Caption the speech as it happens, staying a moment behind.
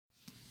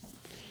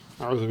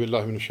أعوذ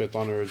بالله من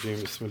الشيطان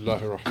الرجيم بسم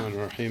الله الرحمن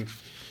الرحيم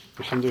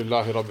الحمد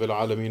لله رب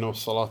العالمين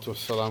والصلاة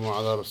والسلام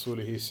على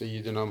رسوله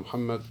سيدنا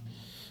محمد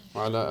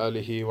وعلى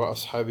آله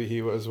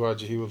وأصحابه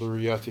وأزواجه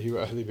وذرياته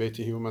وأهل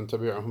بيته ومن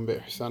تبعهم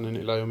بإحسان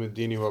إلى يوم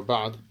الدين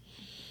وبعد.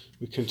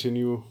 We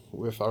continue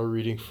with our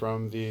reading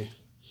from the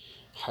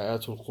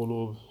Hayatul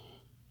Qulub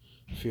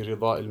fi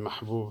Rida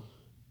al-Mahbub,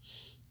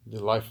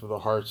 the life of the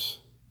hearts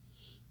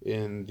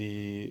in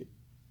the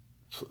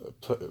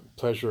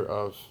pleasure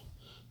of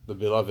the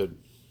beloved.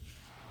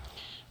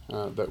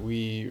 That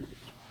we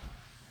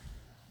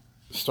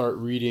start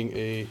reading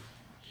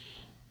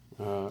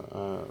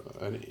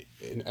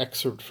an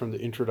excerpt from the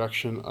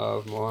introduction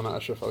of Maulana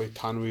Ashraf Ali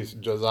Tanwi's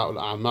Jaza'ul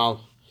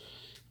A'mal,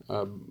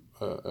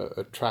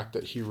 a tract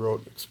that he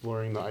wrote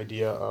exploring the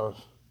idea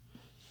of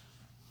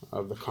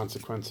the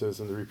consequences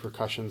and the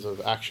repercussions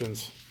of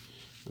actions,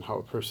 and how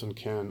a person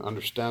can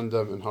understand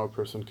them and how a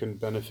person can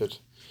benefit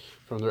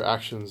from their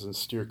actions and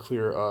steer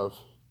clear of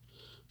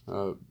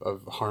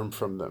harm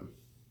from them.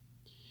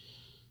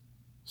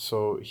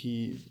 So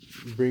he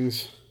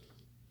brings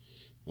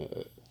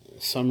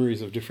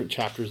summaries of different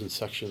chapters and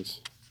sections.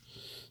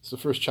 So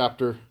the first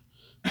chapter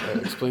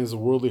explains the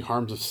worldly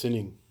harms of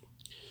sinning.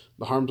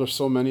 The harms are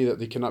so many that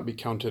they cannot be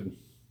counted.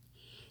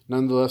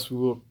 Nonetheless, we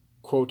will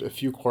quote a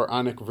few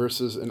Quranic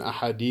verses and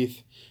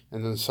ahadith,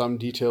 and then some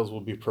details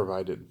will be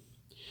provided.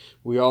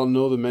 We all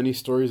know the many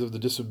stories of the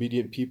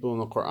disobedient people in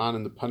the Quran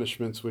and the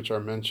punishments which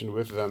are mentioned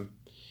with them.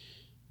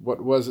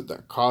 What was it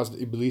that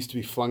caused Iblis to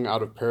be flung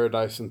out of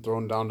paradise and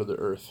thrown down to the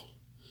earth?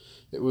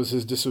 It was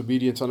his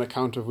disobedience on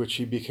account of which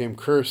he became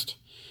cursed.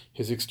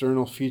 His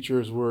external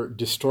features were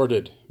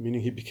distorted,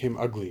 meaning he became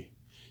ugly.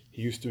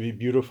 He used to be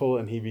beautiful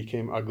and he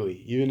became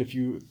ugly. Even if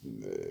you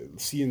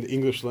see in the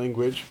English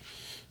language,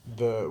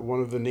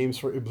 one of the names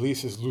for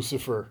Iblis is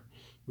Lucifer,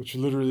 which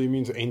literally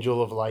means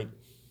angel of light.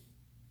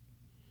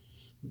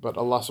 But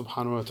Allah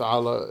subhanahu wa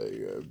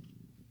ta'ala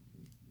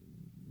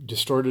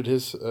distorted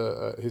his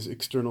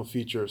external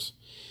features.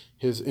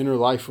 His inner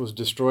life was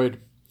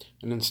destroyed,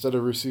 and instead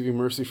of receiving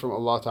mercy from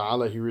Allah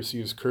Ta'ala, he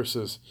receives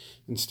curses.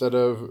 Instead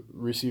of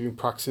receiving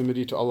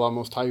proximity to Allah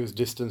Most High, he was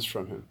distanced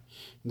from Him.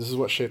 And this is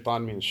what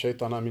shaitan means.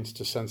 Shaitana means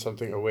to send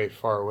something away,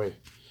 far away.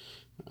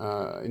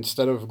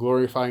 Instead of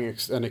glorifying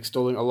and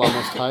extolling Allah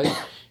Most High,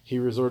 he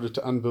resorted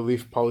to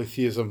unbelief,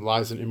 polytheism,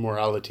 lies, and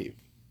immorality.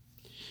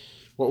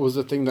 What was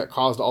the thing that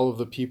caused all of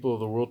the people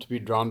of the world to be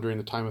drowned during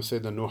the time of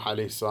Sayyidina Nuh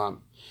alayhi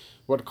salam?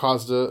 What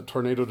caused a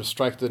tornado to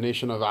strike the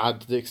nation of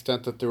Ad to the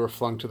extent that they were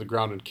flung to the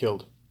ground and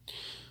killed?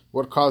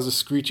 What caused a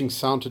screeching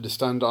sound to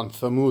descend on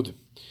Thamud,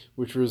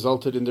 which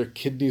resulted in their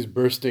kidneys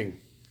bursting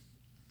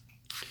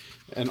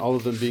and all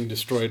of them being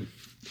destroyed?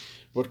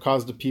 What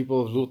caused the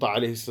people of Lut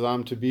alayhi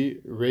salam to be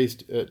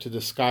raised to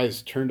the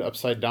skies, turned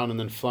upside down, and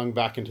then flung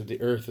back into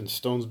the earth, and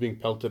stones being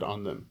pelted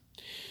on them?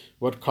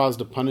 What caused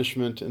a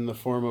punishment in the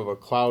form of a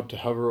cloud to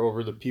hover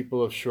over the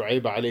people of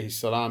Shu'aib alayhi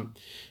salam,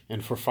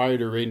 and for fire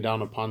to rain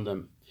down upon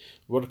them?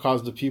 What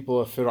caused the people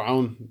of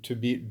Fir'aun to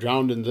be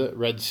drowned in the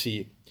Red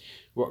Sea?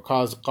 What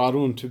caused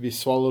Qarun to be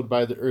swallowed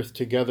by the earth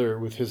together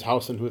with his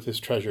house and with his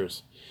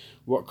treasures?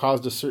 What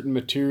caused a certain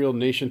material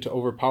nation to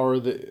overpower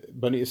the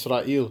Bani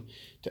Israel,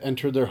 to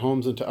enter their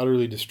homes and to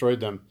utterly destroy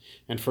them,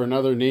 and for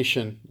another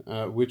nation,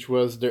 which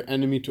was their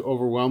enemy, to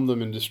overwhelm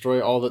them and destroy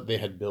all that they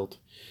had built?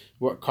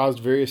 What caused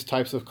various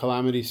types of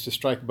calamities to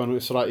strike Banu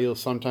Israel,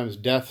 sometimes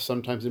death,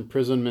 sometimes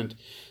imprisonment,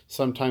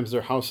 sometimes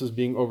their houses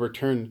being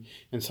overturned,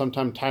 and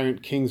sometimes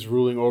tyrant kings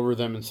ruling over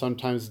them, and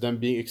sometimes them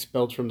being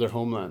expelled from their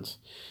homelands?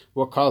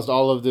 What caused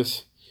all of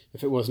this?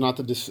 If it was not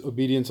the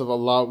disobedience of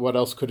Allah, what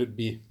else could it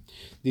be?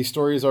 These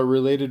stories are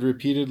related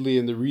repeatedly,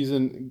 and the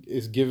reason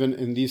is given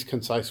in these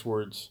concise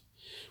words.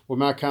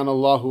 وَمَا كَانَ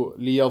اللَّهُ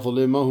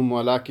لِيَظْلِمَهُمْ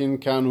وَلَكِنْ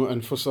كَانُوا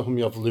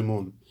أَنفُسَهُمْ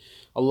يَظْلِمُونَ.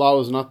 Allah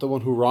was not the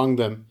one who wronged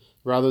them,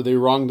 rather they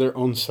wronged their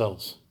own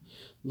selves.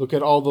 Look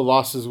at all the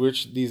losses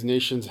which these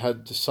nations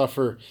had to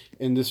suffer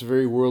in this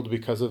very world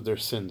because of their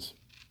sins.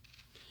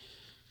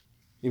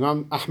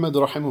 Imam Ahmad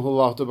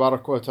rahimahullah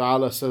tabarak wa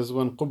ta'ala says,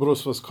 when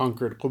Qubrus was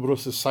conquered,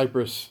 Qubrus is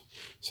Cyprus.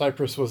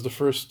 Cyprus was the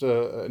first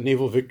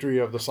naval victory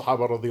of the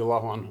Sahaba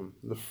radiallahu anhum.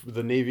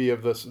 The navy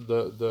of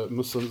the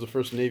Muslims, the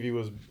first navy,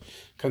 was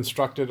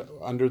constructed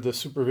under the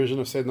supervision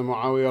of Sayyidina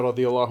Muawiyah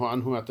radiallahu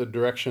anhu at the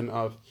direction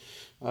of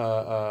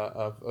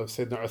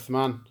Sayyidina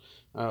Uthman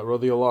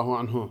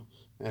radiallahu anhu.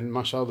 And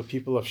mashallah, the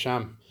people of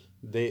Sham,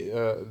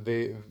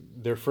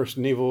 their first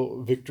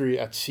naval victory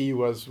at sea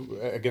was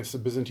against the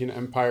Byzantine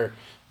Empire,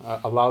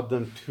 allowed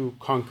them to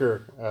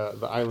conquer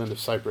the island of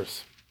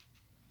Cyprus.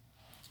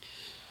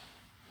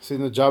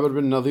 Sayyidina Jabir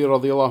bin Nadir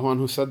radiallahu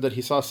anhu said that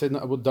he saw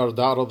Sayyidina Abu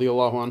Darda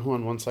radiallahu anhu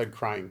on one side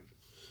crying.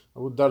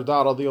 Abu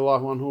Darda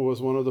radiallahu anhu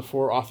was one of the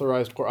 4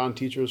 authorized Quran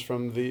teachers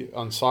from the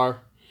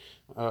Ansar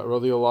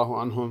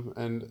radiallahu anhum,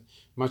 and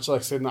much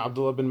like Sayyidina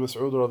Abdullah bin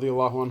Mas'ud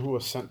radiallahu anhu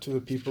was sent to the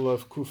people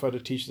of Kufa to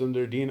teach them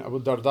their deen, Abu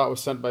Darda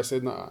was sent by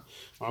Sayyidina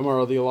Umar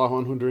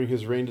radiallahu anhu during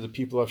his reign to the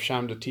people of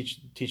Sham to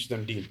teach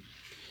them deen.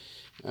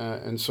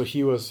 And so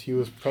he was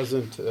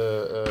present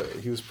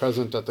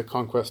at the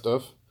conquest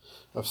of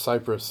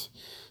Cyprus.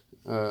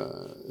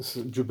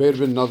 Jubair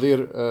bin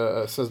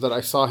Nadir says that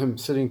I saw him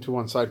sitting to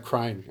one side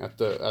crying at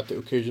the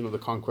occasion of the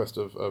conquest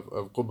of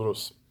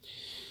Qubrus.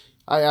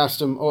 I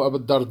asked him, "Oh Abu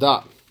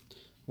Darda,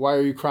 why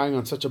are you crying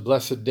on such a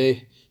blessed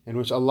day in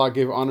which Allah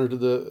gave honor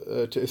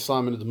to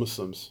Islam and to the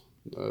Muslims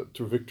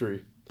through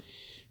victory?"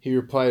 He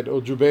replied,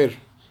 "Oh Jubair,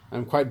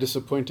 I'm quite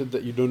disappointed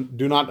that you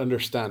do not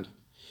understand.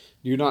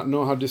 Do you not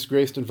know how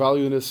disgraced and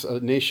valueless a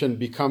nation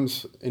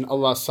becomes in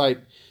Allah's sight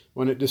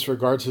when it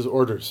disregards His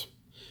orders?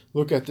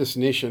 Look at this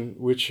nation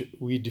which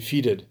we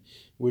defeated,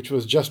 which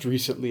was just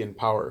recently in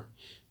power.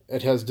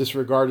 It has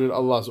disregarded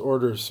Allah's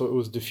orders, so it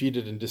was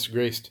defeated and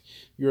disgraced.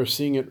 You are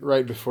seeing it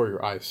right before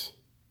your eyes."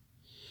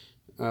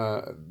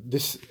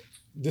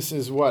 This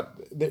is what...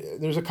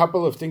 There's a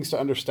couple of things to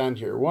understand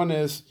here. One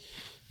is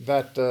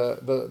that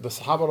the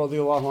Sahaba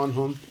radiallahu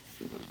anhum,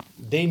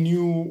 they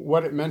knew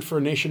what it meant for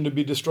a nation to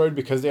be destroyed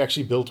because they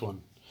actually built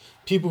one.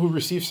 People who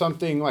receive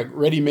something like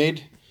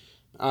ready-made,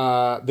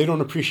 they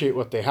don't appreciate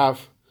what they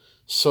have.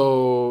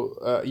 So,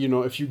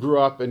 if you grew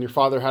up and your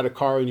father had a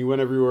car and you went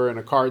everywhere in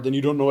a car, then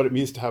you don't know what it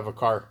means to have a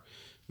car.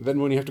 Then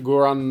when you have to go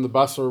around in the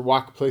bus or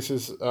walk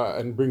places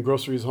and bring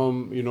groceries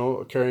home,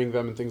 carrying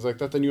them and things like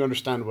that, then you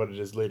understand what it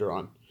is later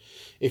on.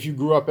 If you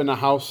grew up in a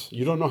house,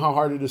 you don't know how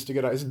hard it is to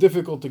get a house. It's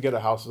difficult to get a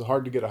house. It's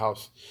hard to get a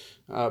house.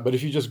 But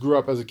if you just grew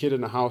up as a kid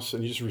in a house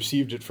and you just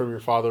received it from your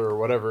father or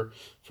whatever,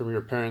 from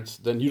your parents,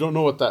 then you don't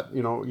know what that,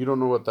 you don't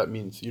know what that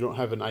means. You don't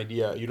have an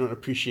idea. You don't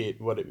appreciate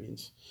what it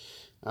means.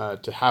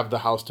 To have the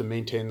house, to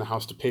maintain the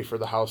house, to pay for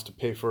the house, to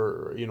pay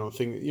for,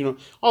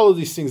 all of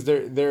these things,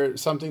 they're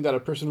something that a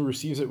person who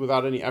receives it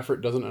without any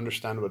effort doesn't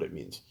understand what it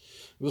means.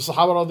 The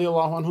Sahaba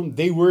radiallahu anhum,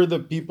 they were the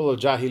people of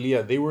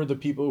Jahiliyyah. They were the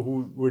people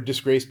who were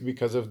disgraced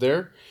because of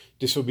their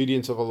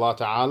disobedience of Allah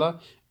Ta'ala.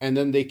 And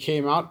then they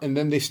came out and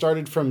then they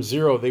started from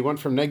zero. They went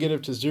from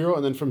negative to zero,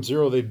 and then from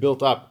zero they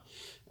built up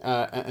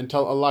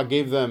until Allah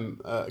gave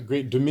them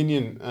great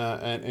dominion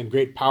and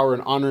great power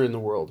and honor in the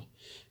world.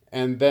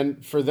 And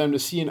then for them to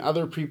see in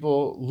other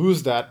people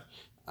lose that,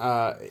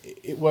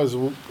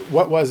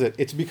 what was it?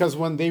 It's because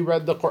when they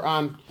read the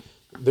Quran,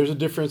 there's a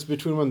difference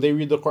between when they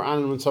read the Quran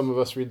and when some of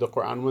us read the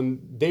Quran. When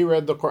they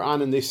read the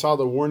Quran and they saw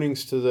the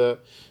warnings to the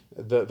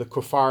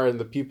kuffar and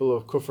the people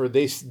of kufr,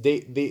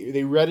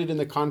 they read it in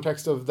the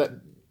context of that,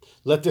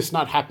 let this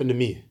not happen to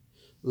me.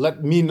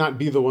 Let me not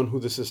be the one who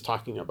this is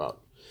talking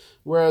about.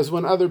 Whereas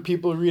when other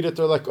people read it,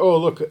 they're like, oh,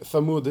 look,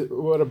 Thamud,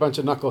 what a bunch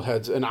of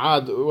knuckleheads, and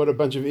Ad, what a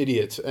bunch of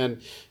idiots,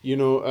 and,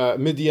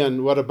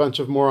 Midian, what a bunch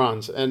of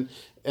morons, and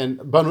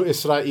Banu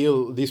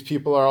Israel, these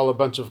people are all a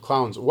bunch of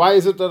clowns. Why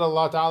is it that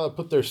Allah Ta'ala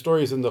put their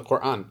stories in the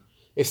Quran?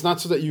 It's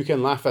not so that you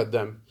can laugh at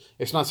them.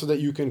 It's not so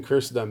that you can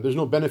curse them. There's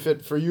no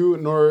benefit for you,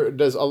 nor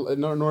is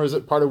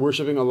it part of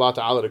worshipping Allah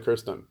Ta'ala to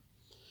curse them.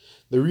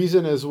 The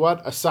reason is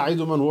what? السَّعِيدُ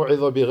مَنْ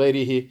وُعِظَ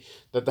بِغَيْرِهِ,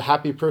 that the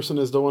happy person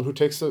is the one who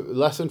takes a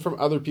lesson from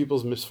other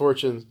people's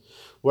misfortunes.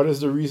 What is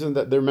the reason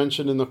that they're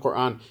mentioned in the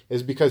Quran?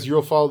 Is because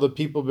you'll follow the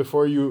people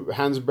before you,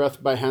 hand's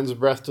breadth by hand's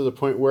breadth, to the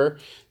point where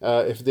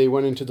if they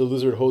went into the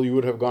lizard hole, you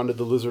would have gone to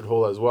the lizard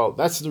hole as well.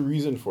 That's the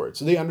reason for it.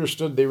 So they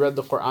understood, they read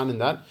the Quran in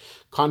that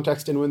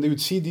context, and when they would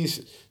see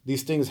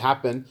these things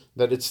happen,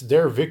 that it's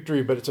their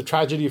victory, but it's a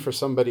tragedy for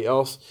somebody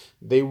else,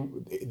 they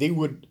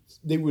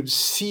would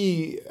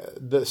see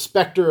the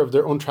specter of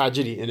their own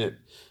tragedy in it.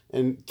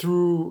 And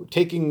through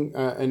taking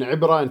an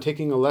ibrah and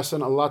taking a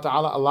lesson, Allah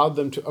Ta'ala allowed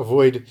them to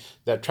avoid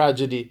that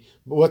tragedy.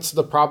 But what's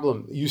the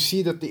problem? You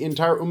see that the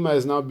entire ummah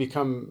has now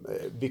become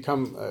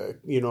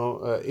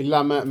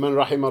illa man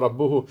rahima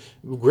rabbuhu.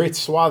 Great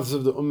swaths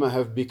of the ummah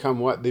have become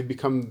what? They've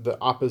become the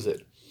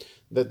opposite.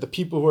 That the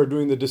people who are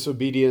doing the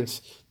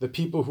disobedience, the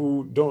people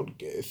who don't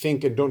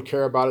think and don't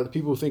care about it, the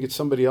people who think it's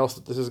somebody else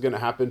that this is going to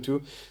happen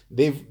to,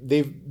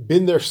 they've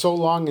been there so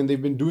long and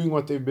they've been doing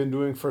what they've been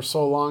doing for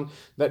so long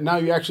that now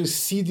you actually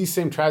see these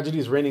same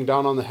tragedies raining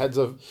down on the heads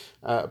of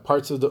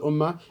parts of the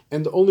ummah.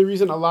 And the only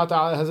reason Allah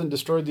Ta'ala hasn't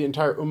destroyed the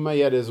entire ummah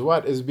yet is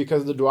what? Is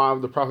because of the dua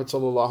of the Prophet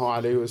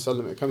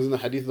ﷺ. It comes in the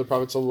hadith of the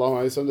Prophet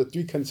ﷺ that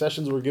 3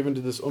 concessions were given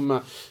to this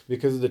ummah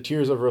because of the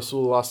tears of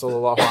Rasulullah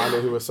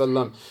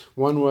ﷺ.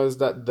 One was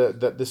that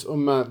this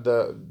ummah,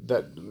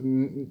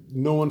 that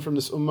no one from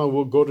this ummah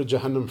will go to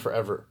Jahannam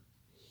forever.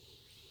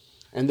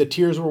 And the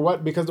tears were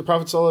what? Because the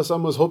Prophet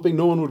ﷺ was hoping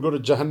no one would go to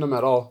Jahannam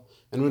at all.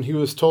 And when he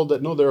was told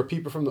that no, there are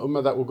people from the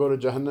ummah that will go to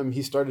Jahannam,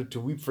 he started to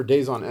weep for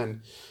days on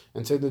end.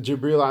 And said that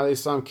Jibreel alayhi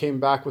salam came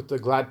back with the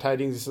glad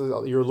tidings. He says,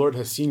 your Lord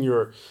has seen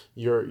your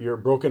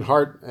broken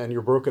heart and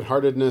your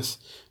brokenheartedness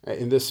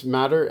in this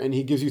matter, and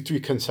he gives you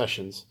 3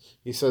 concessions.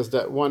 He says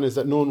that one is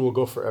that no one will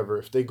go forever.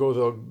 If they go,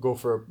 they'll go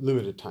for a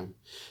limited time.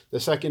 The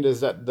second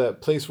is that the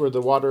place where the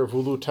water of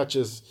wudu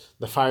touches,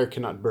 the fire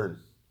cannot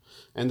burn.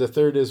 And the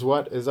third is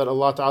what? Is that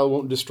Allah Ta'ala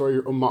won't destroy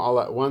your ummah all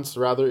at once.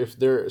 Rather, if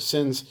their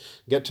sins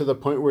get to the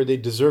point where they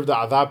deserve the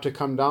adhab to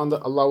come down,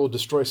 that Allah will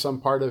destroy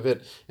some part of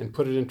it and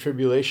put it in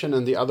tribulation,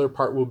 and the other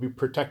part will be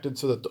protected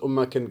so that the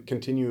ummah can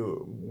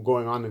continue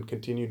going on and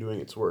continue doing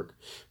its work.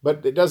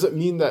 But it doesn't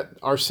mean that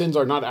our sins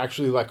are not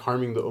actually like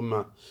harming the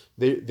ummah.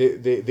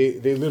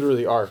 They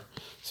literally are.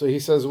 So he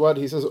says what?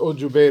 He says, "O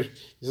Jubair,"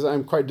 he says,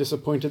 "I'm quite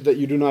disappointed that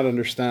you do not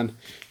understand.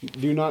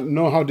 Do you not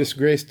know how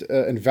disgraced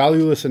and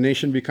valueless a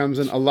nation becomes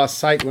in Allah's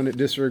sight when it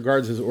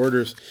disregards His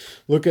orders?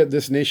 Look at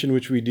this nation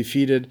which we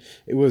defeated.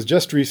 It was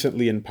just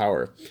recently in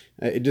power.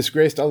 It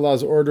disgraced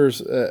Allah's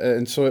orders,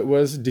 and so it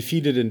was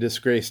defeated and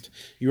disgraced.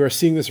 You are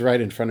seeing this right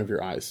in front of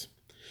your eyes."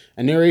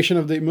 A narration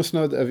of the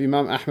Musnad of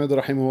Imam Ahmad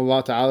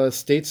rahimahullah ta'ala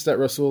states that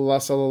Rasulullah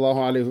sallallahu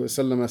alayhi wa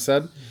sallam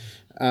said,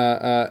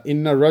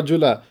 إن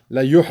الرجل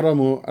لا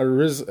يحرم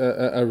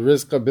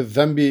الرزق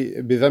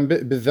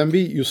بالذنب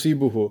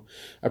يصيبه.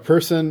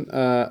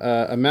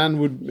 A man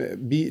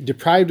would be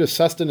deprived of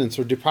sustenance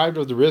or deprived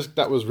of the rizq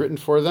that was written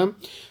for them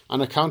on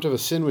account of a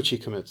sin which he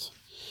commits.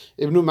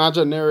 Ibn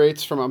Majah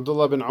narrates from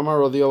Abdullah bin Umar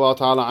radiyallahu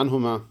ta'ala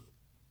anhuma.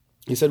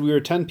 He said, we were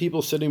 10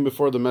 people sitting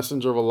before the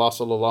Messenger of Allah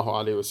sallallahu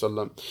alaihi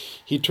wasallam.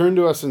 He turned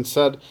to us and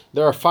said,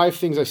 there are 5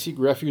 things I seek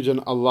refuge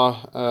in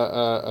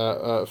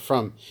Allah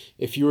from,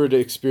 if you were to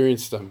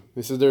experience them.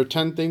 He says, there are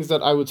 10 things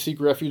that I would seek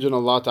refuge in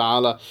Allah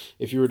Ta'ala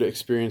if you were to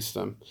experience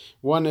them.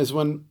 One is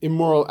when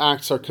immoral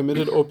acts are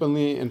committed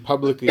openly and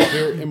publicly.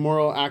 Here,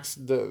 immoral acts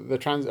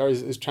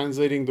is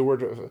translating the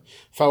word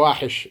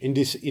fawahish,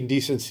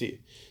 indecency,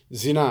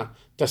 zina,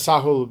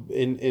 tasahul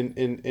in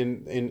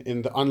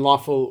the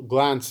unlawful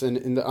glance and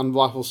in the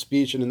unlawful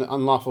speech and in the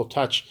unlawful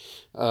touch,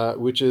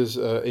 which is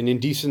an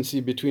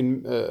indecency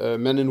between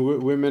men and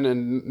women,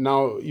 and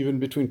now even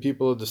between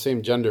people of the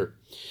same gender.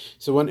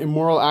 So when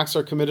immoral acts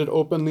are committed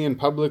openly and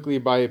publicly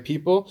by a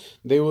people,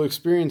 they will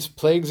experience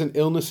plagues and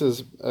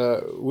illnesses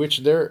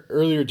which their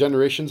earlier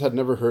generations had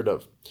never heard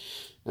of.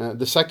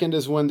 The second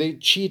is when they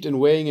cheat in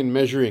weighing and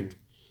measuring.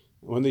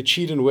 When they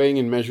cheat in weighing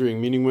and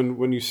measuring, meaning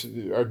when you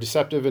are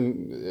deceptive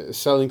in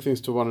selling things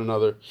to one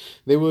another,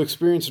 they will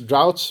experience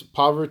droughts,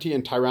 poverty,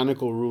 and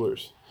tyrannical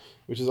rulers,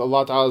 which is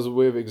Allah Ta'ala's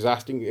way of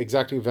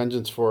exacting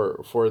vengeance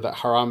for that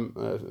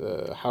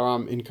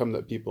haram income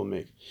that people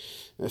make.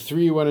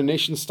 3, when a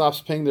nation stops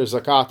paying their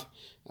zakat,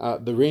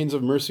 the rains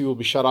of mercy will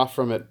be shut off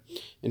from it.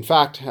 In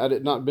fact, had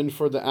it not been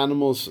for the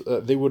animals,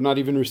 they would not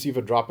even receive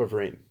a drop of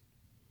rain.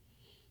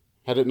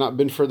 Had it not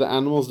been for the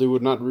animals, they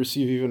would not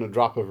receive even a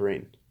drop of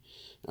rain.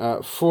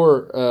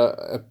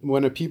 4,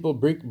 when a people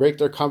break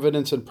their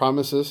covenants and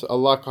promises,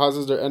 Allah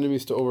causes their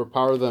enemies to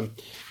overpower them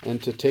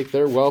and to take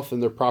their wealth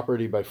and their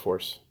property by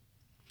force.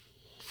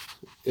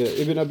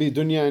 Ibn Abi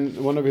Dunya,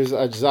 in one of his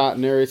ajza,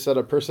 narrates that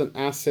a person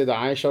asked Sayyidah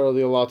Aisha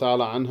radiallahu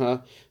ta'ala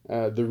anha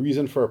the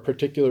reason for a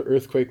particular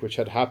earthquake which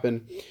had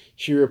happened.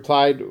 She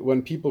replied,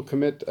 when people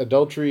commit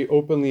adultery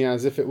openly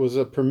as if it was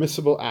a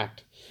permissible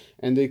act,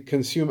 and they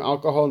consume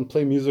alcohol and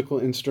play musical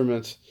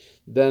instruments,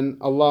 then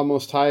Allah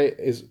Most High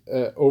is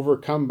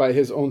overcome by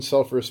His own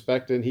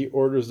self-respect, and He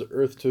orders the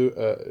earth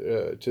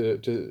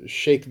to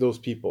shake those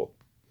people.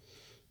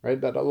 Right?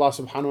 That Allah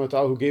Subhanahu wa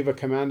Ta'ala, who gave a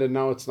command and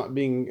now it's not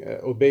being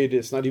obeyed,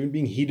 it's not even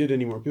being heeded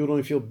anymore. People don't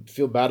even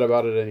feel bad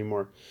about it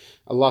anymore.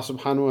 Allah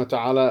Subhanahu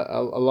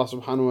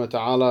wa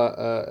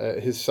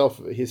Ta'ala, His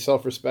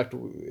self-respect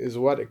is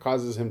what it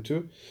causes Him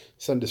to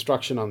send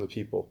destruction on the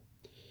people.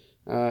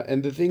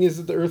 And the thing is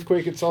that the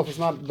earthquake itself is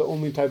not the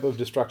only type of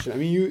destruction. I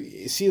mean,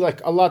 you see,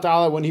 like Allah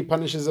Ta'ala, when He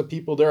punishes a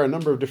people, there are a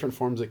number of different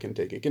forms it can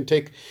take. It can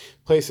take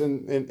place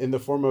in the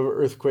form of an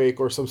earthquake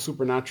or some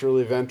supernatural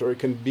event, or it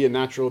can be a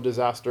natural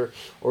disaster,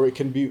 or it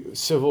can be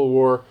civil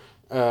war.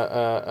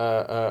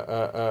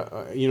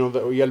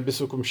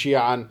 يَلْبِسُكُمْ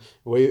شِيَعًا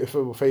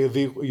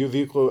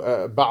وَيُذِيقُ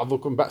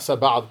بَعْضُكُمْ بَأْسَ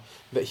بَعْض,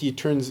 that He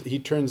turns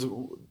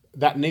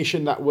that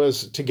nation that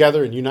was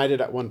together and united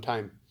at one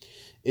time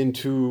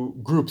into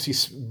groups. He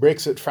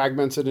breaks it,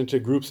 fragments it into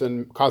groups,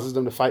 and causes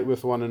them to fight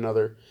with one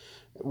another.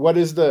 What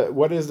is the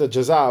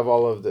jaza of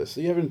all of this?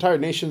 You have entire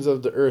nations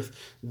of the earth.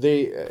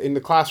 They in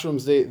the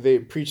classrooms they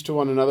preach to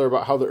one another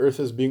about how the earth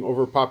is being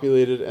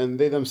overpopulated, and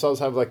they themselves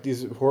have like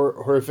these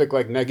horrific,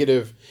 like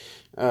negative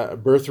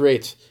birth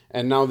rates.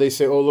 And now they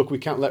say, oh look, we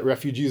can't let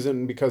refugees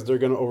in because they're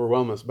going to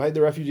overwhelm us. But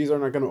the refugees are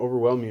not going to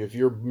overwhelm you. If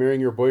you're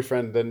marrying your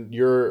boyfriend, then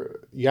you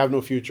have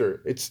no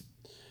future. It's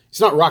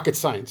not rocket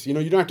science. You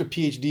don't have to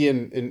PhD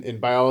in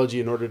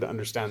biology in order to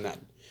understand that.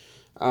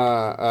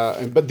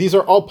 But these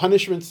are all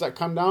punishments that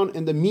come down,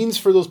 and the means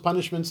for those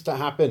punishments to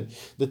happen,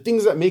 the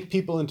things that make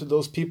people into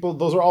those people,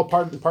 those are all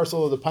part and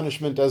parcel of the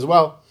punishment as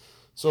well.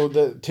 So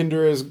the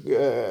Tinder is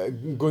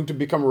going to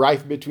become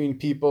rife between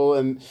people,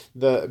 and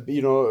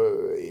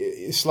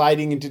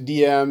sliding into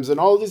DMs and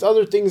all these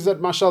other things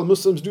that mashallah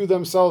Muslims do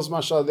themselves.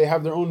 Mashallah, they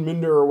have their own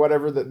Minder or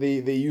whatever that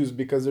they use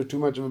because they're too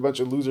much of a bunch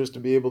of losers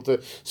to be able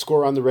to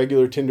score on the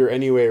regular Tinder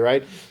anyway,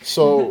 right?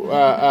 So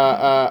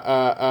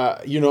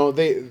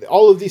they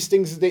all of these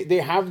things they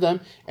have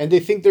them, and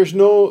they think there's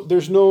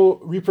no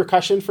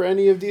repercussion for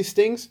any of these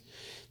things.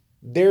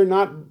 They're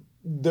not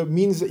the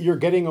means that you're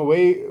getting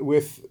away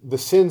with the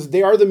sins.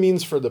 They are the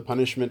means for the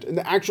punishment. And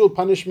the actual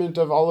punishment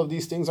of all of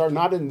these things are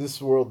not in this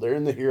world. They're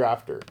in the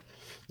hereafter.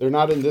 They're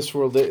not in this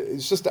world.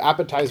 It's just the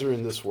appetizer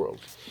in this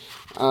world.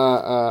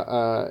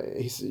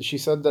 She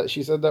said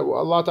that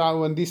Allah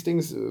Ta'ala, when these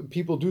things,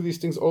 people do these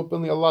things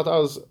openly, Allah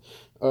Ta'ala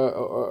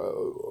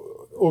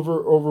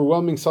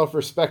overwhelming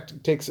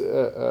self-respect takes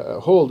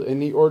hold,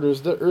 and he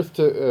orders the earth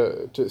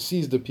to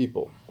seize the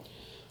people.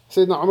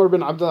 Sayyidina Umar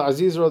bin Abdul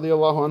Aziz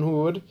radiallahu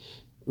anhu would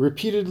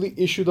repeatedly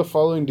issue the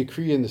following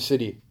decree in the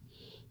city.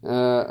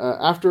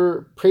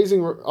 After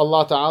praising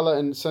Allah Ta'ala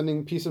and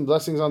sending peace and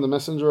blessings on the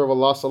Messenger of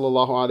Allah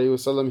Sallallahu Alaihi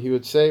Wasallam, he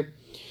would say,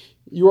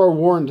 "You are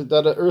warned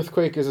that an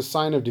earthquake is a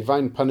sign of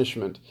divine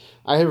punishment.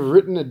 I have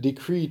written a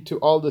decree to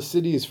all the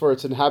cities for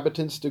its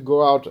inhabitants to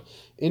go out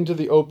into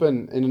the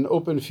open, in an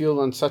open field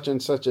on such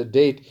and such a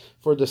date,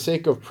 for the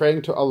sake of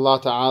praying to Allah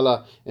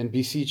Ta'ala and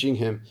beseeching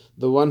Him.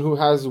 The one who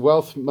has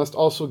wealth must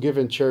also give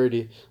in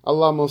charity.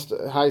 Allah Most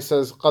High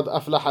says, قَدْ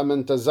أَفْلَحَ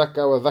مَنْ تَزَكَّى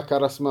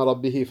وَذَكَرَ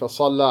اسْمَ رَبِّهِ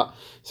فَصَلَّى.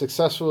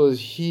 Successful is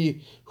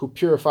he who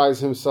purifies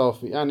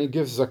himself, and he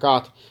gives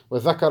zakat,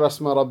 وَذَكَرَ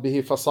اسْمَ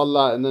رَبِّهِ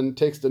فَصَلَّى, and then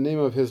takes the name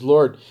of his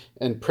Lord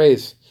and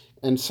prays.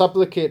 And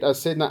supplicate as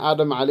Sayyidina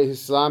Adam alayhi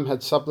salam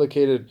had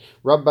supplicated,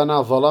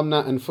 رَبَّنَا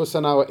ظَلَمْنَا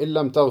أَنفُسَنَا وَإِن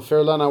لَّمْ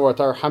تَغْفِرْ لَنَا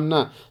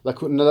وَتَرْحَمْنَا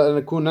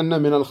لَنَكُونَنَّ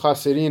مِنَ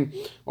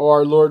الْخَاسِرِينَ. O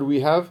our Lord, we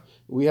have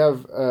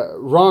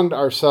wronged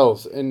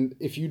ourselves, and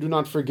if you do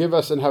not forgive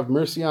us and have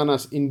mercy on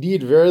us,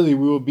 indeed, verily,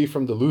 we will be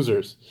from the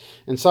losers.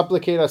 And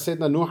supplicate as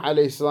Sayyidina Nuh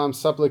alayhi salam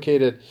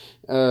supplicated,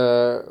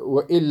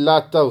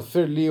 وَإِلَّا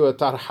تَغْفِرْ لِي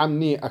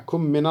وَتَرْحَمْنِي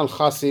أَكُمْ مِنَ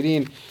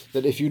الْخَاسِرِينَ.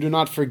 That if you do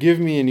not forgive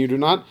me and you do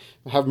not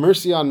have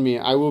mercy on me,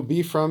 I will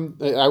be from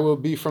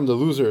the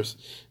losers.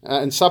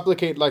 And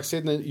supplicate like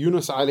Sayyidina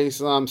Yunus alayhi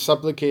salam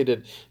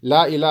supplicated,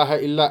 La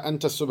ilaha illa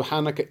anta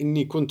subhanaka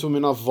inni kuntu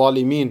min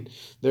al-zalimin.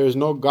 There is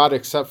no God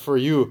except for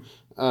you.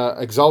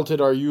 Exalted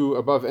are you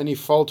above any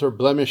fault or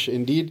blemish.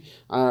 Indeed,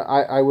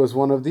 I was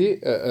one of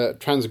the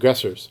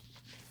transgressors.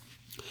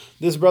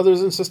 This,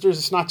 brothers and sisters,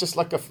 it's not just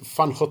like a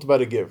fun khutbah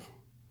to give.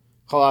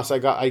 Khalas,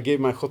 I gave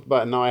my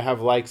khutbah and now I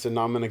have likes and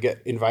now I'm going to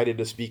get invited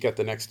to speak at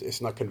the next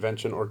ISNA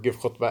convention or give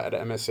khutbah at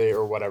MSA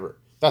or whatever.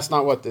 That's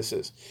not what this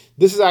is.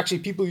 This is actually,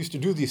 people used to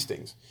do these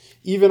things.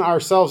 Even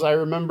ourselves, I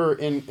remember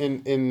in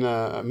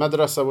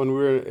madrasa, when we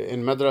were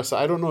in madrasa,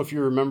 I don't know if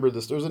you remember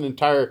this, there was an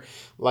entire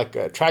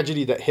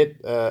tragedy that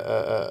hit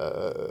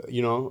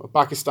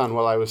Pakistan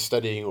while I was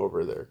studying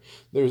over there.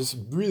 There's this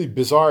really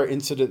bizarre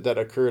incident that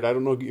occurred. I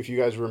don't know if you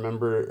guys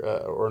remember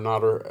or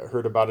not, or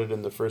heard about it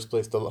in the first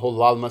place, the whole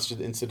Lal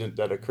Masjid incident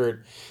that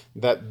occurred,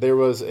 that there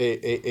was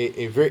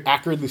a very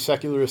accurately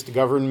secularist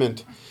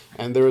government,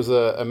 and there was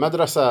a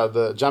madrasa,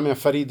 the Jamia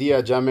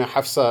Faridiyya, Jamia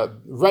Hafsa,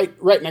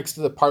 right next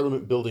to the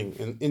parliament building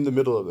in the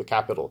middle of the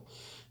capital.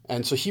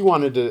 And so he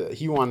wanted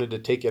to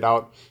take it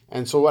out.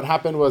 And so what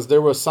happened was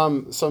there was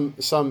some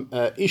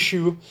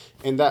issue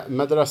in that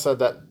madrasa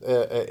that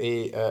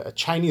a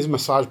Chinese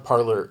massage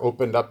parlor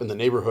opened up in the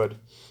neighborhood,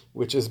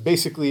 which is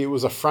basically, it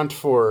was a front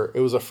for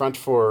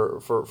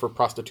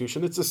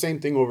prostitution. It's the same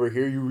thing over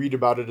here. You read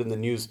about it in the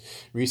news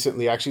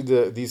recently.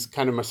 Actually, these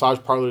kind of massage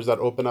parlors that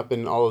open up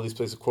in all of these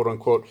places, quote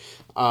unquote,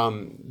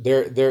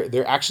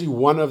 they're actually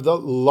one of the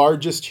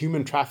largest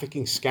human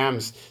trafficking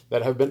scams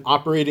that have been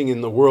operating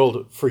in the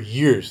world for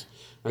years.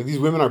 Like, these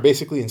women are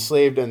basically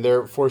enslaved, and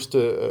they're forced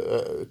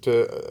to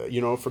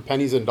for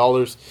pennies and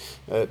dollars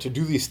to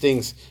do these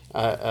things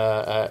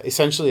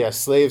essentially as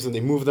slaves, and they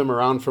move them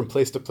around from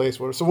place to place.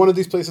 So one of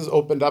these places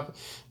opened up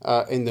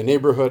in the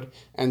neighborhood,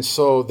 and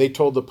so they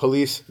told the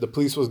police. The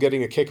police was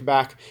getting a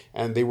kickback,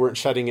 and they weren't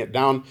shutting it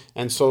down,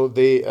 and so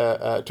they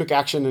took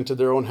action into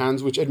their own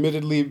hands, which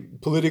admittedly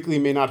politically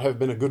may not have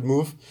been a good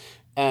move.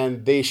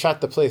 And they shut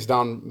the place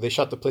down. They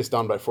shut the place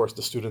down by force.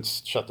 The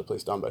students shut the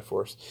place down by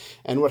force.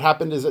 And what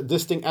happened is that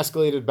this thing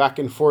escalated back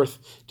and forth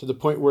to the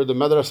point where the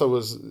madrasa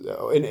was,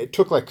 and it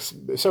took like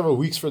several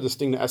weeks for this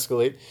thing to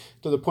escalate,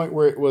 to the point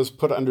where it was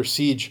put under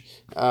siege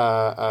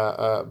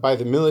by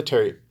the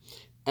military.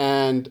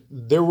 And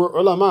there were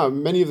ulama,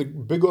 many of the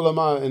big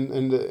ulama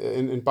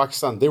in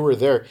Pakistan, they were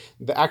there.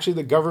 Actually,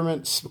 the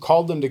government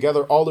called them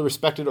together, all the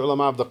respected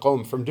ulama of the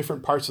qawm from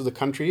different parts of the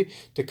country,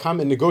 to come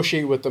and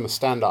negotiate with them a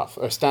standoff,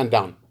 or stand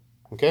down.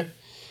 Okay?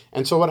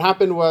 And so what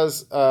happened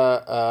was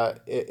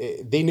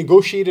they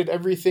negotiated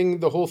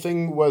everything. The whole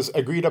thing was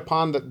agreed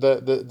upon, that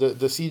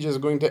the siege is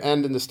going to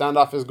end and the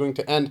standoff is going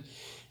to end.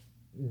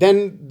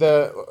 Then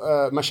the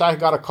mashayikh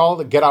got a call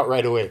to get out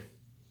right away.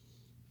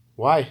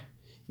 Why?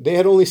 They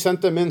had only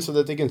sent them in so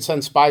that they can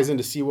send spies in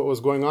to see what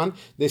was going on.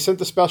 They sent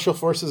the special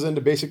forces in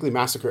to basically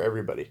massacre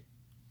everybody.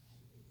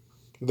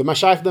 The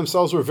mashayikh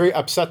themselves were very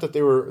upset that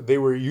they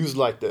were used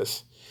like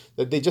this,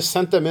 that they just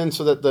sent them in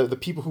so that the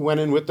people who went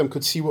in with them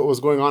could see what was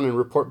going on and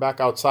report back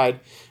outside.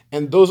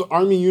 And those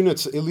army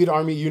units, elite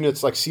army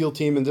units like SEAL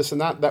team and this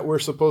and that were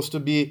supposed to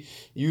be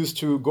used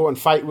to go and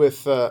fight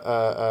with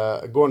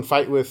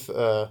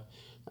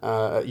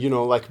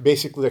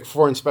basically like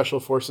foreign special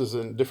forces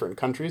in different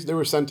countries. They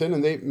were sent in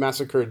and they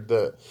massacred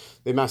the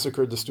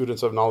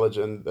students of knowledge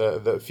and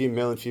the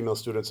male and female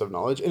students of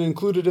knowledge. And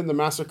included in the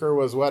massacre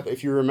was what,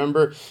 if you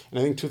remember, in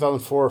I think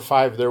 2004 or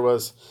 5, there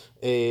was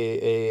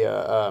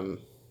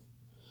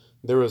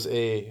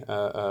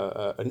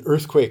an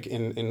earthquake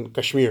in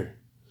Kashmir.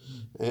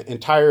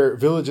 Entire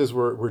villages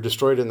were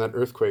destroyed in that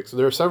earthquake. So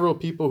there are several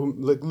people who,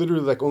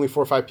 literally, only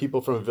 4 or 5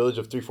 people from a village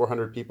of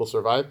 300-400 people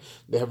survive.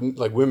 They have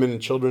women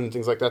and children and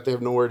things like that. They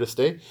have nowhere to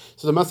stay.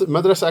 So the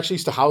madrasa actually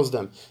used to house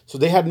them. So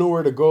they had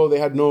nowhere to go. They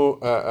had no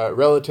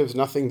relatives,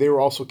 nothing. They were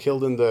also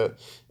killed in the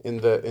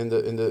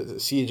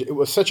siege. It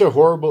was such a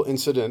horrible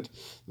incident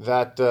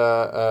that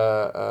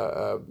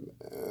la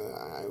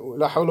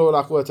hawla wa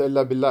la quwwata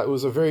illa billah. It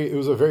was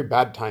a very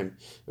bad time.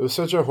 It was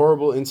such a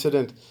horrible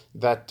incident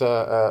that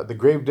the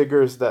grave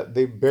diggers, that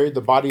they buried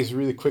the bodies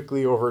really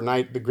quickly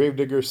overnight. The grave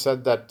diggers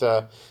said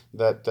that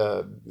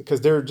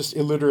because they're just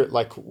illiterate,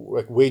 like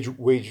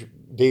wage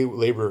day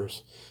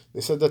laborers. They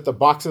said that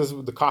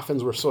the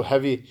coffins were so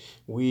heavy.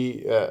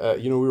 We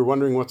were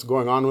wondering what's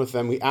going on with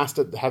them. We asked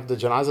that, have the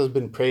janazas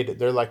been prayed?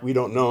 They're like, we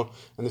don't know.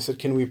 And they said,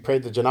 can we pray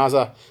the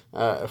janaza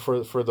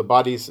for the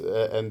bodies?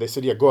 And they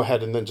said, yeah, go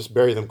ahead, and then just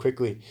bury them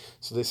quickly.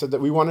 So they said that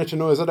we wanted to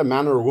know, is that a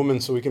man or a woman,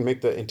 so we can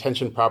make the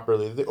intention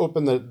properly. They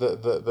opened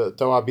the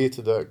tawabi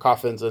to the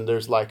coffins, and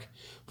there's 4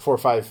 or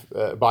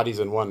 5 bodies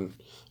in one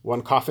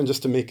coffin,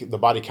 just to make the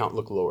body count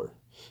look lower.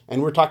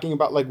 And we're talking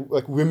about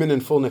like women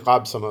in full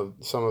niqab, some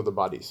of the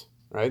bodies.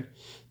 Right?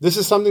 This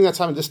is something that's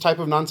happening. This type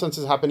of nonsense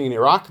is happening in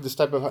Iraq. This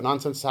type of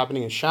nonsense is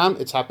happening in Sham.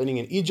 It's happening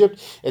in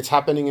Egypt. It's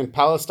happening in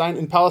Palestine.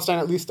 In Palestine,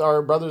 at least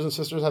our brothers and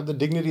sisters have the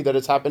dignity that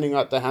it's happening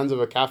at the hands of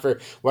a kafir.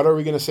 What are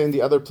we going to say in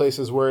the other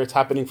places where it's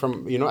happening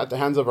from, at the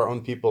hands of our own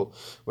people?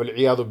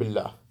 Wal-'iyadhu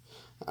billah.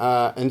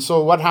 And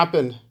so what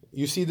happened?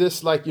 You see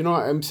this,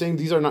 I'm saying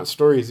these are not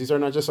stories. These are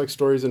not just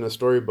stories in a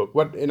storybook.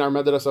 What in our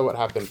madrasa, what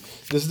happened?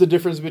 This is the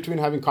difference between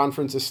having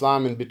conference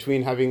Islam and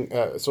between having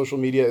social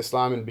media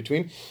Islam, and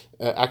between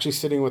actually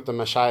sitting with the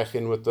mashayikh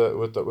and with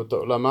the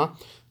ulama.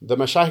 The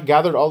mashayikh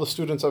gathered all the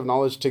students of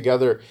knowledge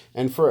together,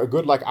 and for a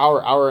good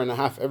hour and a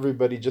half,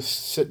 everybody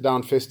just sit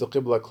down, face the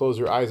qibla, close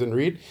your eyes, and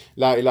read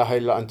La ilaha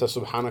illa anta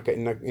subhanaka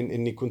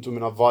inni kuntu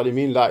min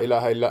al-zalimin. La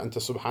ilaha illa anta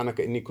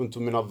subhanaka inni kuntu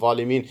min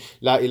al-zalimin.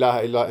 La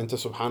ilaha illa anta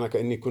subhanaka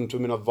inni kuntu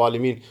min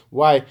al-zalimin.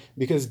 Why?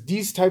 Because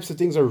these types of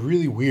things are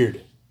really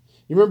weird.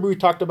 You remember we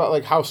talked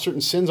about how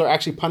certain sins are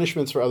actually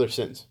punishments for other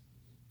sins.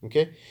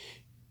 Okay?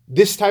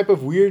 This type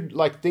of weird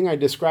thing I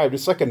described,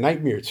 it's like a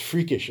nightmare. It's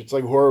freakish. It's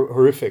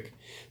horrific.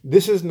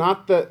 This is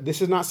not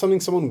something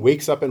someone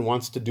wakes up and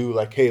wants to do.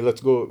 Hey,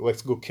 let's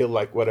go kill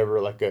whatever,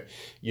 a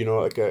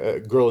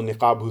girl in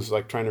niqab who's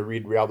trying to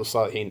read Riyadh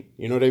al-Salihin.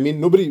 You know what I mean?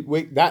 Nobody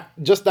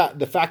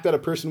the fact that a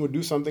person would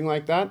do something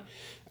like that.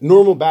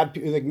 Normal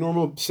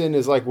normal sin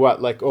is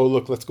what? Oh,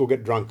 look, let's go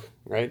get drunk,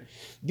 right?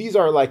 These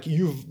are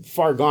you've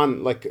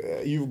gone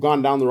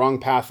down the wrong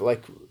path,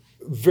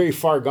 very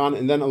far gone,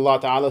 and then Allah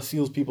Ta'ala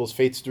seals people's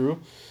fates through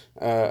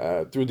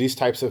these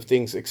types of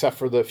things, except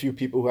for the few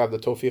people who have the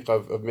tawfiq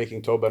of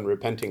making tawbah and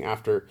repenting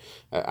after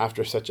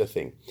such a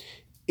thing.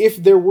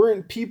 If there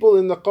weren't people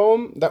in the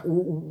qawm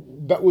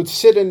that would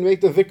sit and make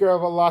the dhikr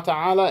of Allah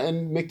Ta'ala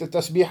and make the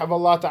tasbih of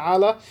Allah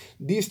Ta'ala,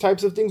 these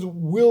types of things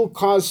will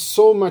cause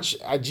so much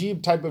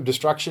ajib type of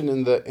destruction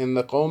in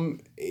the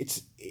qawm.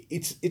 It's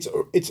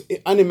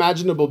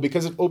unimaginable,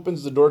 because it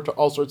opens the door to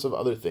all sorts of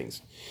other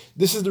things.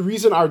 This is the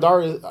reason our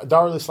Dar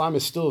al-Islam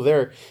is still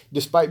there,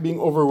 despite being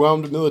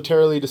overwhelmed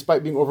militarily,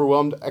 despite being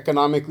overwhelmed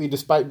economically,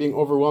 despite being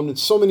overwhelmed in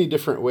so many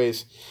different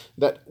ways.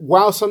 That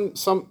while some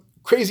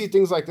crazy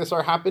things like this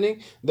are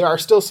happening, there are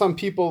still some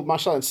people,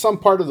 mashallah, in some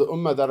part of the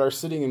ummah that are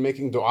sitting and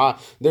making dua.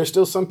 There's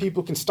still some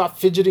people who can stop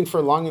fidgeting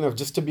for long enough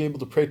just to be able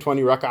to pray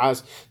 20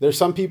 rak'ahs. There's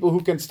some people who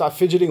can stop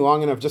fidgeting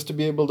long enough just to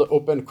be able to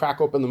crack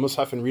open the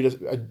mushaf and read a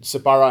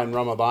sipara in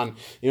Ramadan.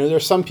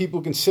 There's some people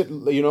who can sit,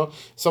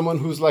 someone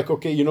who's I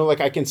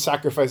can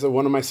sacrifice that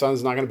one of my sons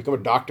is not going to become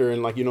a doctor,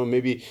 and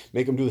maybe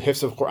make him do the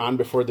hifz of Quran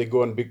before they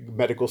go in big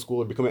medical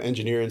school or become an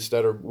engineer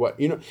instead, or what.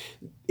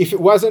 If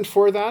it wasn't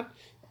for that,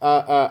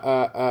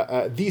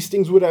 these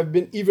things would have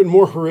been even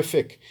more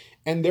horrific.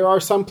 And there are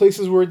some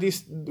places where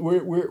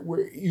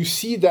where you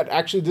see that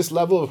actually this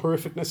level of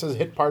horrificness has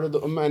hit part of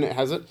the ummah and it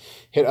hasn't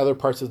hit other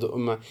parts of the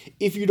ummah.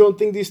 If you don't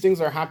think these things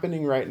are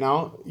happening right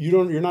now,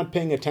 you're not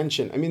paying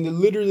attention. I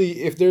mean,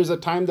 literally, if there's a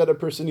time that a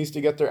person needs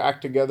to get their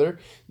act together,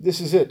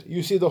 this is it.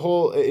 You see the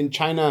whole in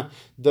China,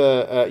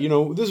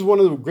 this is one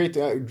of the great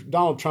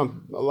Donald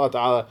Trump, Allah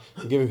Ta'ala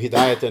give him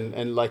hidayat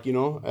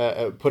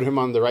and put him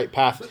on the right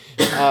path.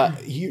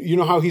 You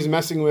know how he's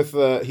messing with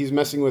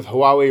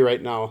Huawei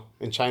right now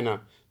in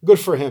China. Good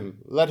for him.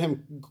 Let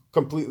him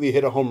completely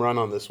hit a home run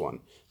on this one.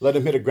 Let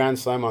him hit a grand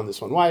slam on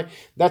this one. Why?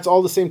 That's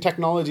all the same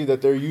technology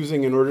that they're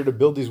using in order to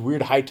build these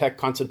weird high-tech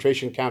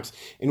concentration camps,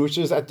 in which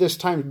is at this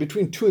time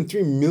between 2 and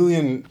 3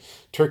 million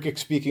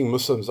Turkic-speaking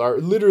Muslims are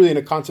literally in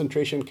a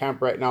concentration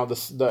camp right now.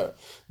 The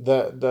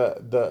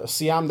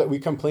siyam that we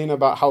complain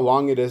about how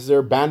long it is,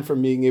 they're banned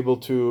from being able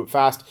to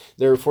fast.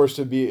 They're forced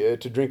to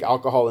drink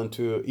alcohol and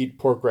to eat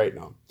pork right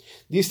now.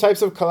 These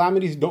types of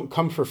calamities don't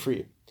come for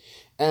free.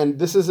 And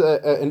this is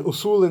an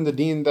usul in the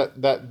deen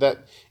that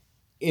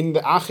in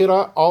the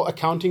akhirah, all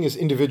accounting is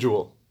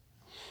individual.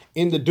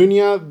 In the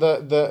dunya,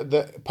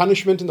 the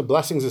punishment and the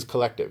blessings is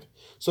collective.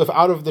 So if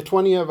out of the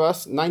 20 of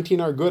us, 19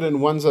 are good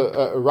and one's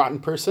a rotten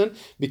person,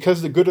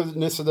 because the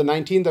goodness of the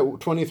 19, the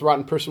 20th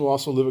rotten person will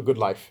also live a good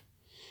life.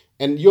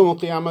 And Yawm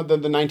al-Qiyamah, then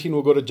the 19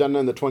 will go to Jannah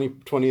and the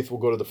 20th will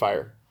go to the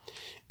fire.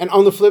 And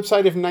on the flip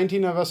side, if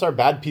 19 of us are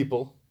bad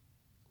people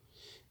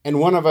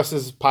and one of us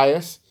is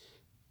pious,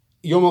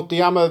 Yawm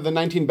al-Qiyamah, the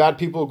 19 bad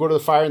people will go to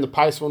the fire and the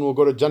pious one will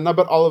go to Jannah,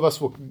 but all of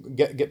us will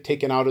get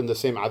taken out in the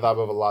same adhab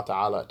of Allah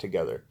Ta'ala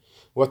together.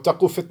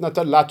 وَاتَّقُوا فِتْنَةً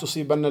لَا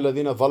تُصِيبَنَّ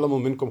الَّذِينَ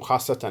ظَلَمُوا مِنْكُمْ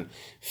خَاصَّةً.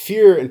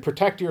 Fear and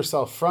protect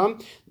yourself from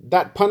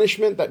that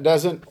punishment that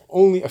doesn't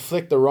only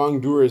afflict the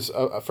wrongdoers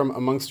from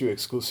amongst you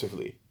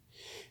exclusively.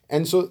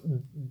 And so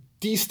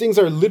these things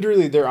are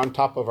literally there on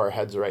top of our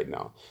heads right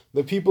now.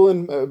 The people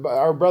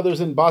our brothers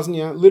in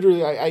Bosnia,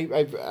 literally,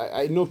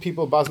 I know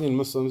people, Bosnian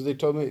Muslims. They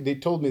told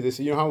me this.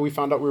 You know how we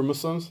found out we were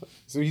Muslims?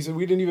 So he said,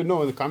 we didn't even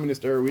know in the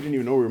communist era. We didn't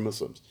even know we were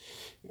Muslims.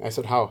 I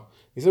said, how?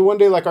 He said, one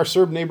day, like, our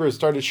Serb neighbors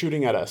started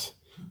shooting at us,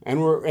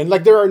 and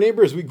like, they're our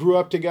neighbors. We grew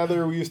up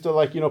together. We used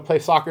to play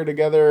soccer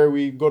together.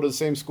 We go to the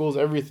same schools,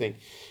 everything.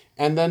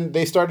 And then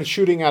they started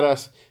shooting at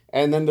us.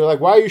 And then they're like,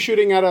 why are you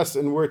shooting at us?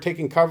 And we're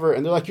taking cover.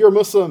 And they're like, you're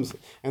Muslims.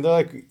 And they're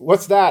like,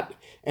 what's that?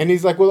 And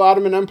he's like, well,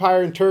 Ottoman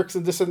Empire and Turks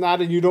and this and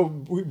that. And you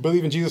don't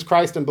believe in Jesus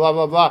Christ and blah,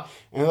 blah, blah.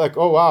 And they're like,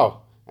 oh,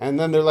 wow. And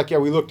then they're like, yeah,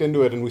 we looked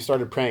into it and we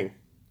started praying.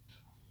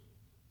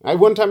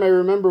 One time I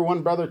remember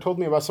one brother told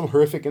me about some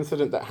horrific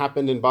incident that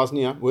happened in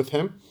Bosnia with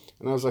him.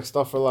 And I was like,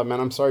 astaghfirullah, man,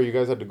 I'm sorry you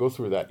guys had to go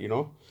through that,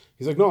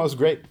 He's like, no, it was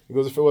great. He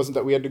goes, if it wasn't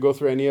that we had to go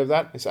through any of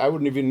that, I said, I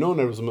wouldn't even known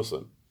I was a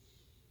Muslim.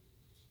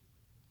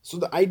 So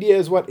the idea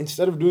is what?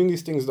 Instead of doing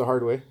these things the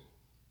hard way,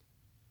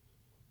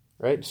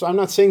 right? So I'm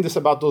not saying this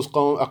about those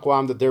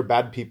aqwam that they're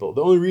bad people.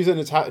 The only reason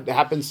it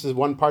happens to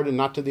one part and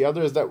not to the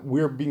other is that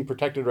we're being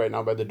protected right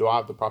now by the dua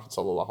of the Prophet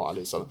sallallahu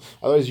alaihi wasallam.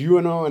 Otherwise,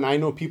 and I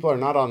know people are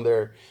not on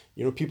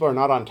people are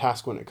not on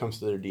task when it comes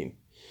to their deen.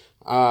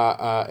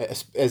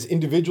 As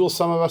individuals,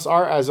 some of us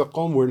are. As a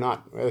qawm, we're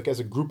not. Like as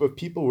a group of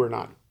people, we're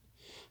not.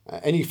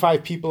 Any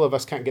 5 people of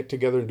us can't get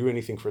together and do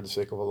anything for the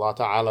sake of Allah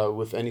Ta'ala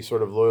with any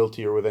sort of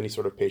loyalty or with any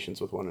sort of patience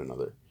with one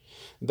another.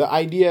 The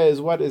idea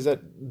is what? Is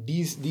that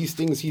these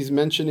things he's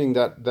mentioning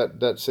that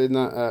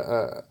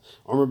Sayyidina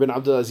Umar bin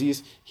Abdul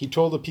Aziz, he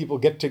told the people,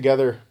 get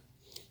together,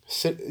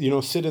 sit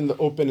in the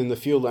open in the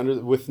field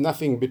with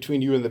nothing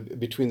between you and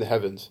between the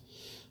heavens,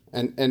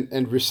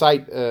 and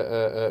recite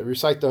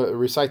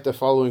the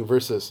following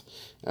verses,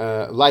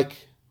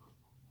 like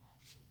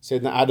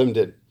Sayyidina Adam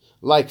did,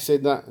 like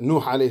Sayyidina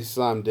Nuh alayhi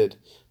salam did,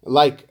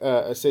 like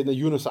Sayyidina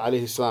Yunus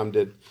alayhi salam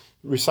did.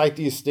 Recite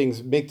these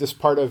things. Make this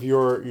part of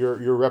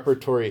your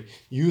repertory.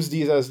 Use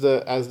these as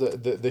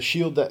the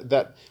shield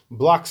that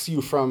blocks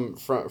you from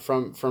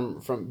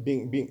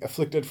being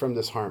afflicted from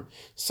this harm.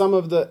 Some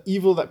of the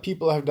evil that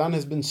people have done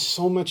has been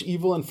so much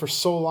evil, and for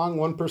so long,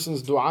 one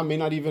person's dua may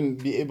not even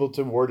be able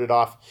to ward it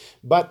off.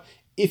 But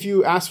if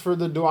you ask for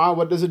the dua,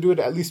 what does it do? It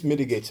at least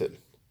mitigates it.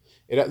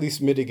 It at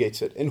least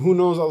mitigates it. And who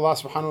knows? Allah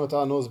subhanahu wa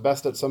ta'ala knows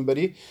best that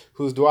somebody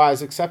whose dua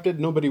is accepted,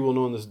 nobody will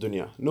know in this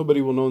dunya.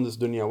 Nobody will know in this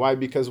dunya. Why?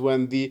 Because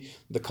when the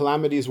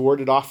calamity is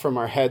warded off from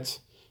our heads,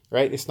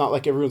 right, it's not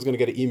like everyone's going to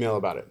get an email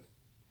about it.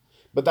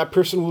 But that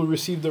person will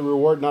receive the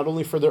reward not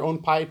only for their own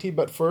piety,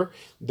 but for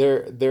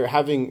their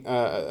having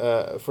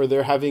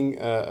benefited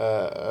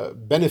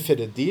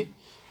the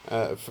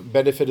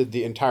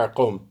entire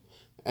qawm.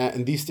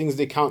 And these things,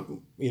 they count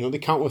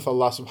with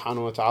Allah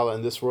subhanahu wa ta'ala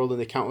in this world, and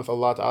they count with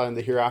Allah ta'ala in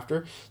the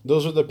hereafter.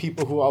 Those are the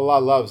people who Allah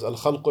loves.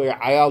 Al-khalqu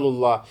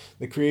ayalullah,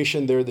 the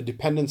creation, they're the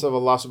dependents of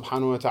Allah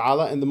subhanahu wa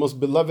ta'ala, and the most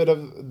beloved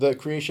of the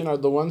creation are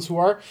the ones who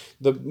are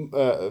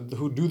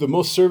who do the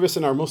most service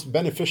and are most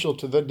beneficial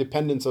to the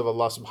dependents of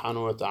Allah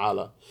subhanahu wa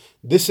ta'ala.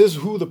 This is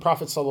who the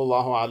Prophet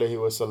sallallahu alaihi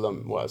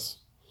wasallam was.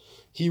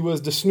 He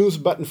was the snooze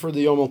button for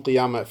the Yawm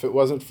al-Qiyamah. If it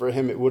wasn't for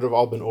him, it would have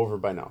all been over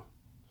by now.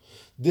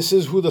 This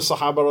is who the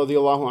Sahaba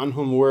radiallahu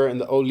anhum were,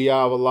 and the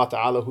awliya of Allah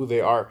Ta'ala, who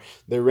they are.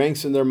 Their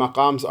ranks and their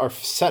maqams are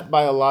set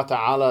by Allah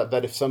Ta'ala,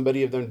 that if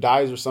somebody of them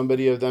dies or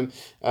somebody of them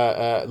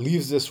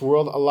leaves this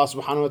world, Allah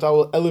subhanahu wa ta'ala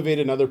will elevate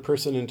another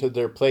person into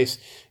their place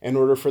in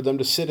order for them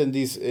to sit in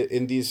these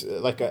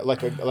like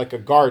a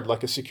guard,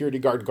 like a security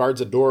guard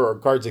guards a door or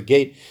guards a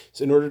gate.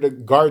 So in order to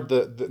guard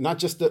the not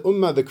just the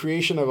ummah, the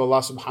creation of Allah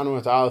subhanahu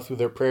wa ta'ala, through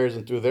their prayers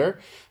and through their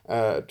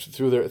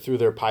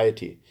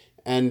piety.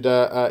 And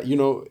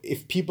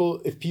if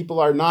people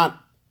are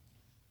not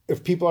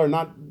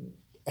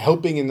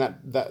helping in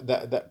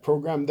that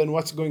program, then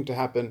what's going to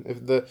happen?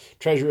 If the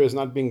treasure is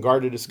not being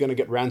guarded, it's going to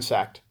get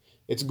ransacked.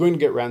 It's going to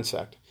get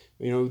ransacked.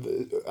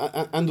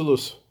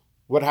 Andalus,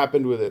 what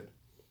happened with it?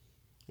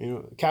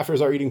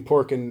 Kafirs are eating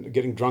pork and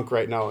getting drunk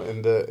right now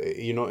in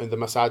the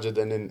masajid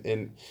and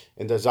in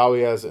the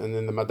zawiyas and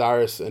in the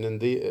madaris and in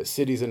the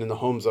cities and in the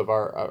homes of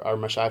our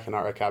mashayikh and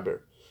our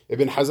akabir.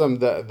 Ibn Hazm,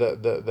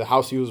 the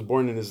house he was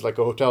born in is like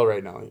a hotel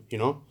right now,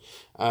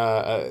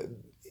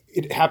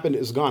 It happened,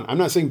 it's gone. I'm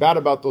not saying bad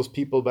about those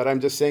people, but I'm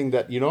just saying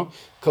that,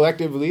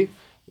 collectively,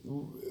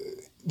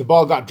 the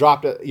ball got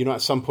dropped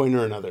at some point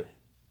or another.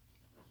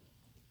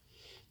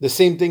 The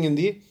same thing in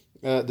the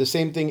The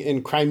same thing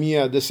in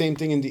Crimea, the same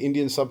thing in the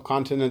Indian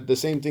subcontinent, the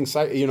same thing,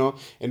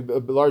 in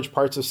large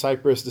parts of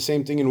Cyprus, the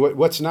same thing in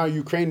what's now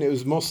Ukraine. It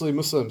was mostly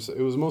Muslims.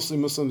 It was mostly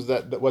Muslims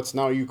that what's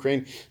now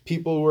Ukraine.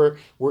 People were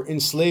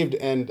enslaved,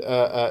 and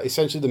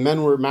essentially the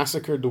men were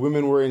massacred, the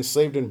women were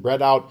enslaved and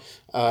bred out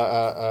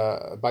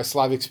by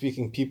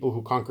Slavic-speaking people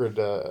who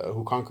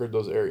conquered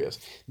those areas.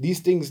 These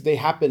things, they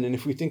happen, and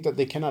if we think that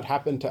they cannot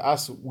happen to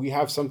us, we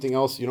have something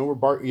else. We don't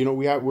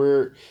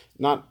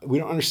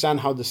understand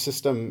how the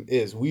system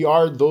is. We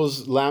are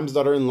those lambs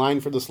that are in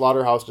line for the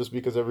slaughterhouse just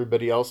because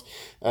everybody else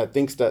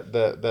thinks that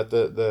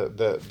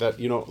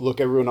look,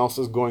 everyone else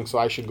is going, so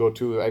I should go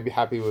too. I'd be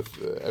happy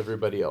with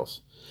everybody else.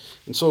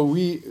 And so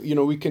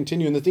we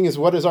continue. And the thing is,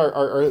 what is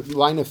our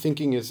line of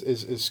thinking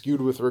is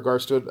skewed with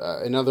regards to it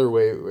another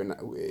way. When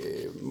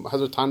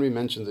Hazrat Tanvi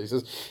mentions it, he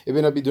says,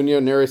 Ibn Abi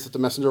Dunya narrates that the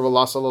Messenger of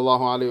Allah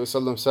sallallahu alaihi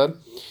wasallam said,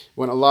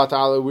 when Allah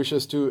Ta'ala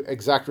wishes to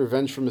exact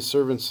revenge from His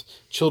servants,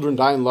 children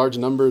die in large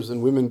numbers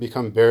and women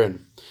become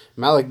barren.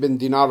 Malik bin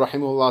Dinar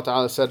rahimahullah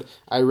ta'ala said,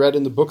 I read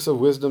in the books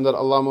of wisdom that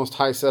Allah Most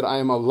High said, I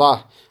am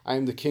Allah, I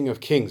am the King of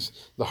Kings.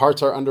 The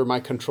hearts are under my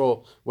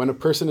control. When a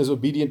person is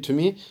obedient to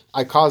me,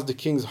 I cause the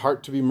king's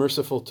heart to be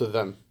merciful to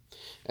them.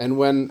 And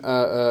when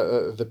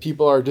the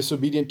people are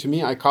disobedient to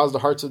me, I cause the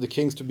hearts of the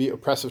kings to be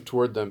oppressive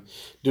toward them.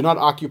 Do not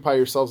occupy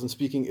yourselves in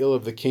speaking ill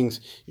of the kings.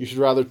 You should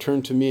rather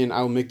turn to me and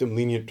I will make them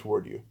lenient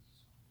toward you.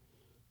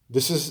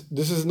 This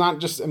is not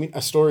just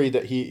a story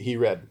that he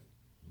read.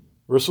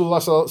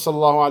 Rasulullah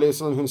sallallahu alayhi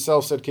wasallam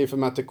himself said, كَيْفَ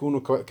مَا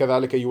تَكُونُ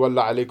كَذَلِكَ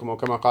يُوَلَّى عَلَيْكُمْ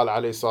وَكَمَا قَالَ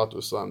عَلَيْهِ الصَّلَاةُ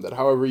وَالسَّلَامُ, that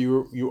however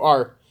you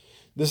are,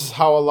 this is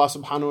how Allah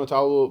subhanahu wa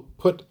ta'ala will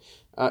put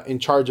in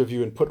charge of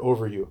you and put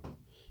over you.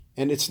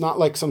 And it's not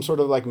like some sort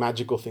of like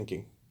magical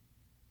thinking.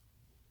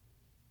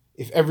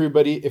 If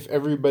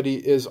everybody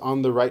is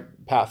on the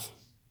right path,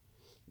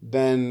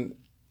 then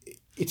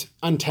it's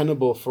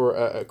untenable for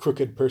a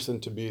crooked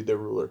person to be their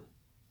ruler.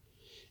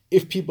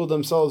 If people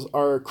themselves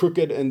are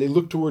crooked and they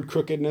look toward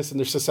crookedness and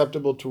they're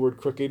susceptible toward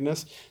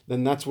crookedness,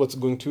 then that's what's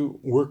going to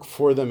work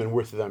for them and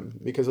with them.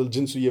 Because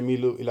al-jinsu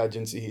yamilu ila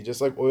jinsihi,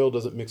 just like oil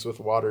doesn't mix with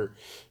water.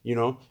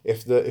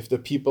 If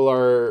the people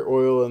are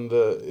oil and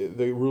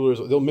the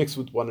rulers, they'll mix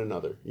with one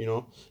another.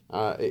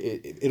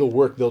 It'll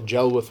work. They'll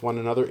gel with one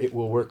another. It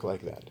will work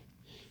like that.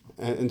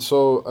 And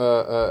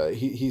so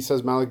he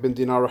says, Malik bin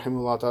Dinar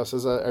rahimahullah ta'ala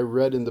says, I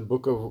read in the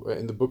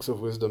books of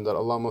wisdom that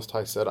Allah Most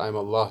High said, I am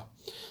Allah,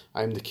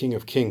 I am the King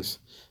of Kings.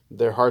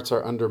 Their hearts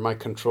are under my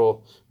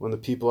control. When the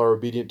people are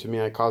obedient to me,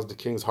 I cause the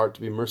king's heart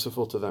to be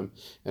merciful to them.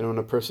 And when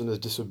a person is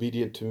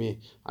disobedient to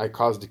me, I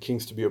cause the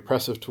kings to be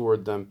oppressive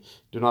toward them.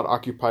 Do not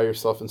occupy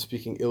yourself in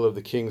speaking ill of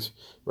the kings.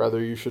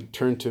 Rather, you should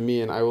turn to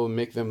me and I will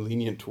make them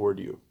lenient toward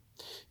you.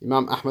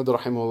 Imam Ahmad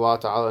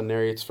rahimahullah ta'ala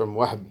narrates from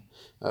Wahb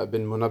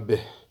bin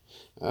Munabbih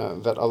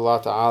that Allah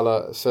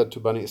Ta'ala said to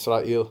Bani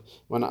Israel,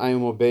 when I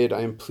am obeyed,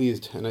 I am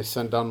pleased, and I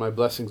send down my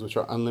blessings which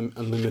are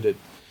unlimited.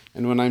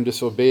 And when I am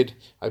disobeyed,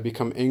 I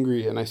become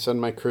angry, and I send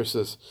my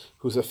curses,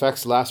 whose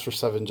effects last for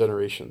 7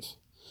 generations.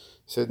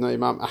 Sayyidina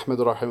Imam Ahmad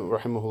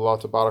rahimahullah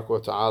tabarak wa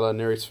ta'ala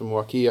narrates from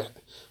Waqi',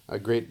 a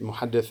great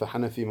muhaddith, a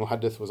Hanafi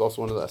muhaddith, was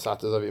also one of the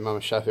asatiz of Imam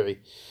al-Shafi'i,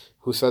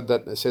 who said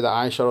that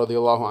Sayyidina Aisha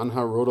radiallahu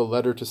anha wrote a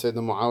letter to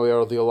Sayyidina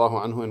Muawiyah radiallahu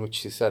anhu in which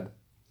she said,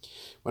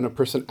 when a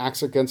person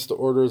acts against the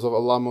orders of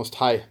Allah Most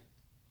High,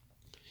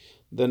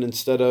 then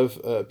instead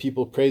of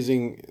people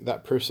praising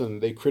that person,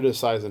 they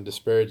criticize and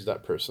disparage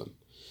that person.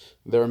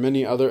 There are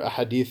many other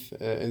ahadith,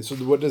 and so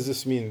what does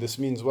this mean? This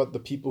means what? The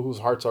people whose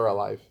hearts are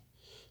alive.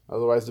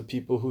 Otherwise, the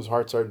people whose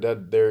hearts are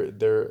dead, their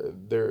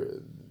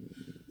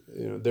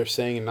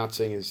saying and not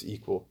saying is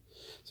equal.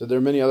 So there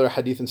are many other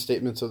hadith and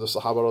statements of the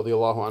Sahaba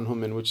radiallahu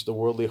anhum in which the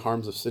worldly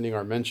harms of sinning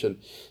are mentioned.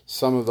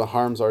 Some of the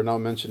harms are now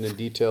mentioned in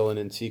detail and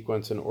in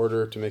sequence in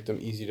order to make them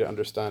easy to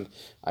understand.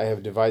 I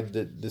have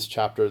divided this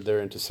chapter there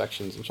into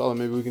sections. Inshallah,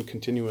 maybe we can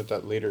continue with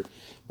that later.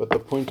 But the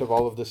point of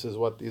all of this is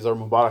what? These are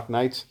Mubarak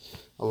nights.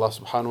 Allah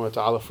subhanahu wa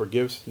ta'ala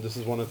forgives. This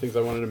is one of the things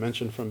I wanted to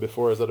mention from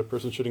before, is that a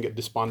person shouldn't get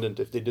despondent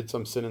if they did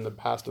some sin in the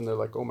past and they're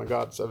like, oh my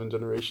God, 7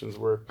 generations,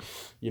 we're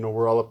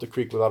all up the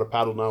creek without a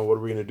paddle now, what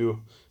are we going to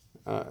do?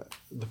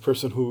 The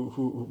person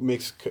who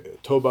makes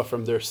tawbah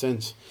from their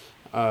sins,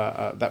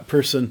 that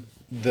person,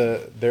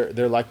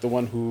 they're like the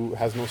one who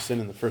has no sin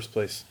in the first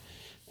place.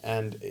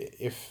 And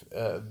if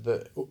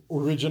the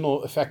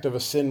original effect of a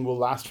sin will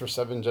last for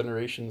 7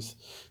 generations,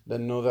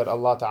 then know that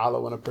Allah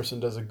Ta'ala, when a person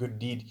does a good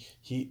deed,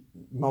 He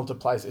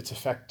multiplies its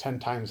effect 10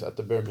 times at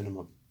the bare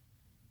minimum.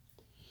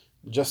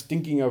 Just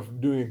thinking of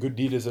doing a good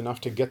deed is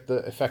enough to get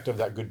the effect of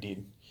that good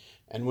deed.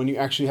 And when you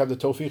actually have the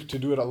tawfiq to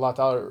do it, Allah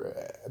Ta'ala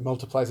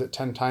multiplies it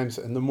 10 times.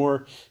 And the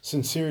more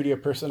sincerity a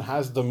person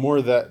has, the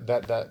more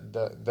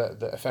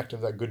the effect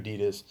of that good deed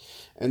is.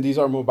 And these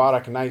are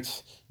Mubarak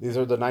nights. These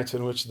are the nights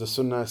in which the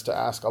sunnah is to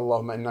ask,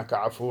 Allahumma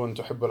innaka afuwan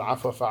tuhibbul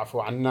afwa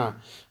fa'afu anna.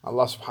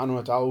 Allah subhanahu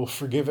wa ta'ala will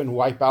forgive and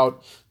wipe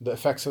out the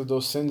effects of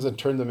those sins and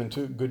turn them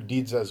into good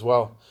deeds as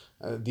well.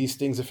 These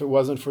things, if it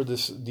wasn't for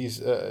this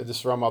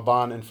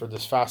Ramadan and for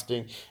this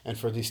fasting and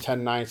for these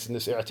 10 nights and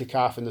this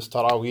i'tikaf and this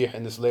Taraweeh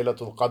and this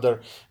Laylatul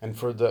Qadr and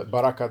for the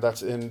barakah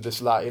that's in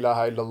this La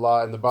ilaha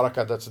illallah and the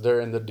barakah that's there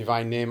in the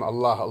divine name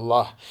Allah,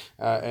 Allah,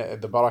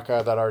 the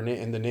barakah that are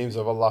in the names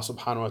of Allah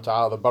subhanahu wa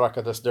ta'ala, the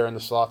barakah that's there in the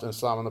Salat and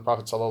Islam and the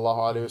Prophet sallallahu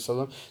alaihi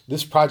wasallam,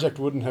 this project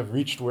wouldn't have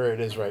reached where it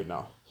is right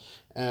now.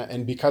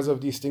 And because of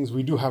these things,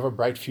 we do have a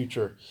bright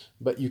future.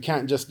 But you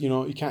can't just,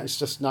 it's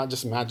just not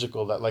just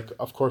magical that, like,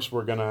 of course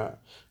we're gonna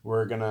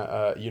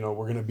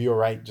be all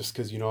right just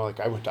because,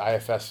 like I went to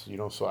IFS,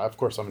 so of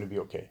course I'm gonna be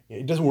okay.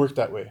 It doesn't work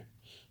that way.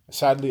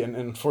 Sadly and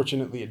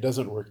unfortunately, it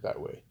doesn't work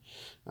that way.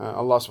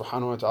 Allah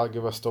subhanahu wa ta'ala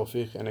give us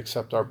tawfiq and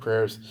accept our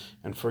prayers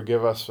and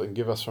forgive us and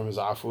give us from His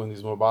afu in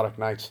these Mubarak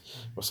nights.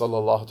 Wa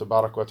sallallahu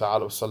tabarak wa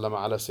ta'ala wa sallama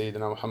ala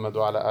Sayyidina Muhammad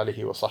wa ala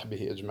alihi wa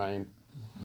sahbihi ajma'in.